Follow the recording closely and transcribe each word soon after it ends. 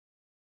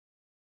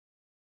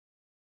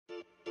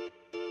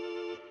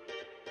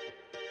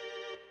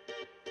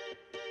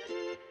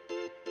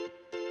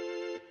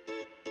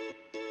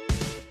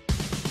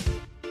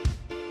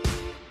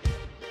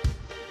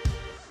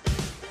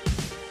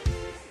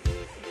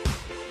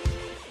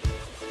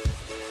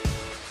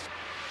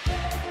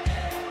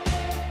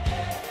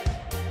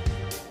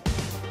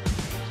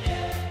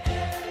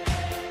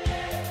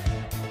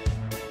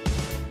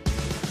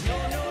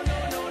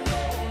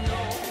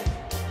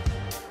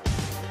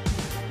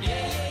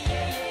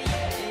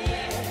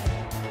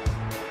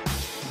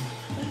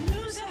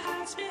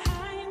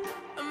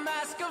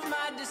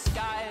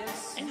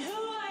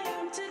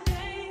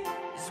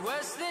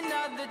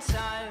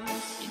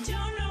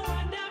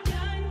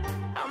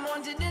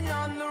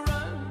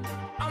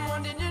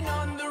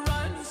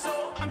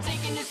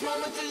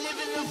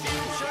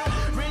future.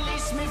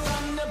 Release me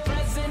from the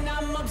present,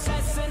 I'm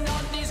obsessing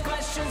on these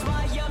questions.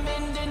 Why I'm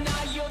in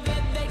denial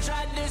that they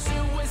tried this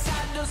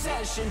suicidal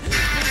session. This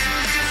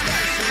is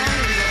discussion.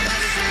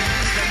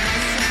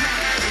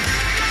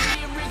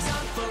 Lyrics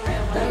on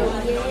forever.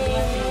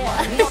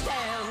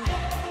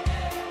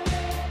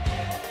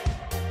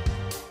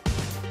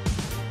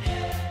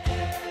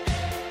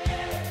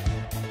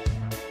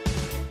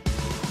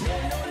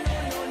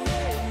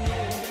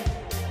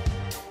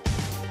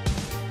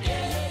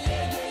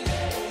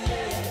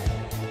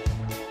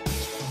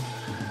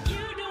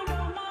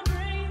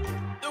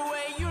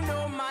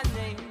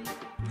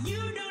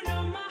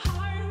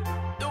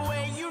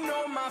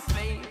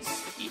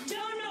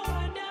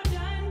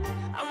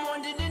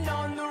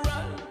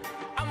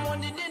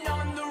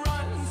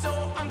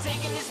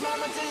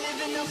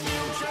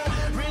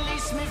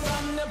 Release me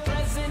from the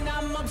present,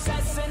 I'm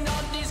obsessing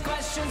on these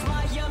questions.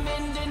 Why I'm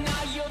in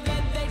denial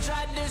that they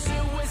tried this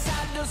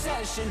suicidal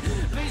session.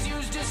 Please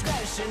use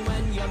discretion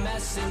when you're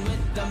messing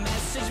with the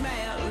message,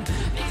 man.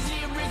 These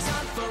lyrics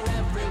aren't for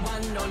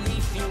everyone, only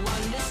if you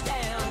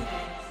understand.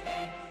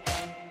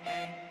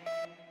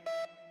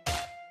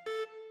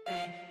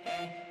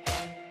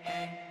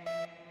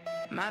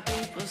 My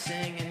people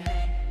singing,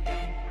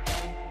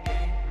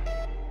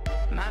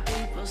 my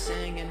people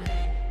singing.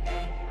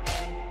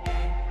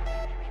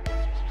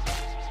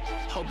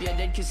 Hope you're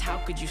dead, cause how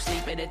could you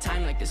sleep at a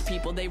time like this?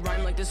 People, they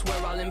rhyme like this,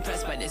 we're all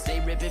impressed by this. They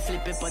rip it,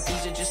 flip it, but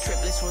these are just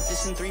triplets. Wrote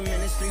this in 3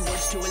 minutes, 3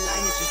 words to a line.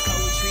 It's just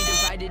poetry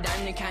divided.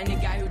 I'm the kind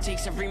of guy who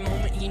takes every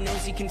moment he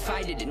knows he can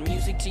fight it. In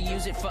music to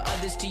use it, for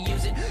others to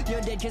use it.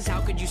 You're dead, cause how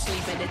could you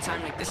sleep at a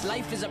time like this?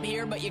 Life is up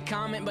here, but you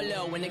comment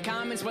below. And the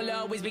comments will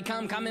always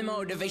become common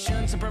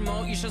motivation to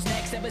promote your show's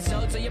next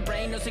episode. So your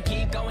brain knows to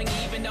keep going,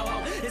 even though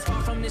it's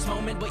far from this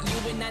moment. But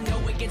you and I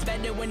know it gets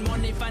better when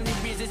morning finally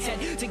rears its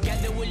head.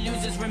 Together we're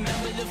losers,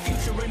 remember the future.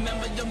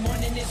 Remember the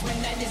morning is when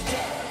night is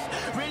dead.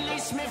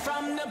 Release me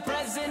from the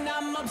present,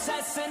 I'm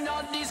obsessing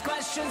on these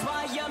questions.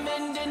 Why I'm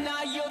in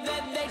denial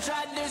that they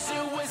tried this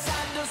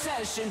suicidal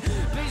session.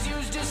 Please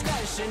use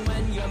discretion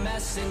when you're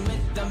messing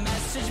with the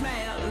message,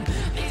 man.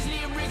 These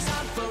lyrics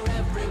aren't for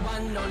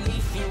everyone, only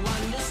if you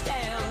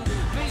understand.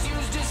 Please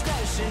use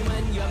discretion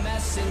when you're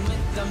messing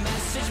with the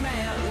message,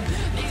 man.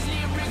 These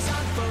lyrics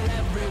aren't for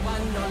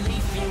everyone, only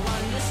if you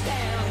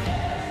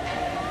understand.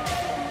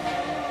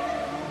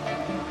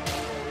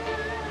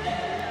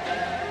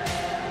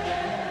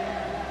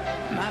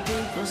 My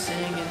people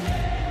singing,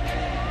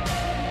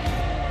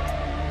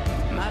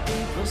 my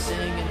people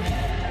singing,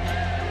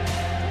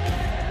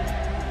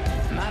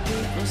 my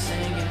people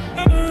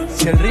singing.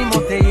 Si el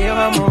ritmo te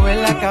lleva a mover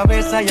la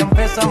cabeza, ya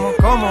empezamos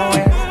como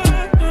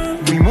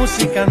es. Mi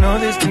música no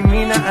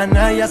discrimina a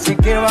nadie, así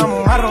que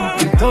vamos a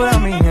romper. Toda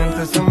mi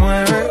gente se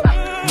mueve,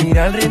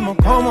 mira el ritmo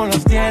como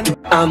los tiene.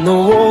 And the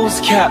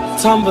walls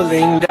kept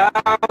tumbling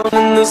down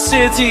in the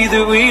city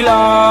that we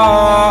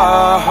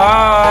love.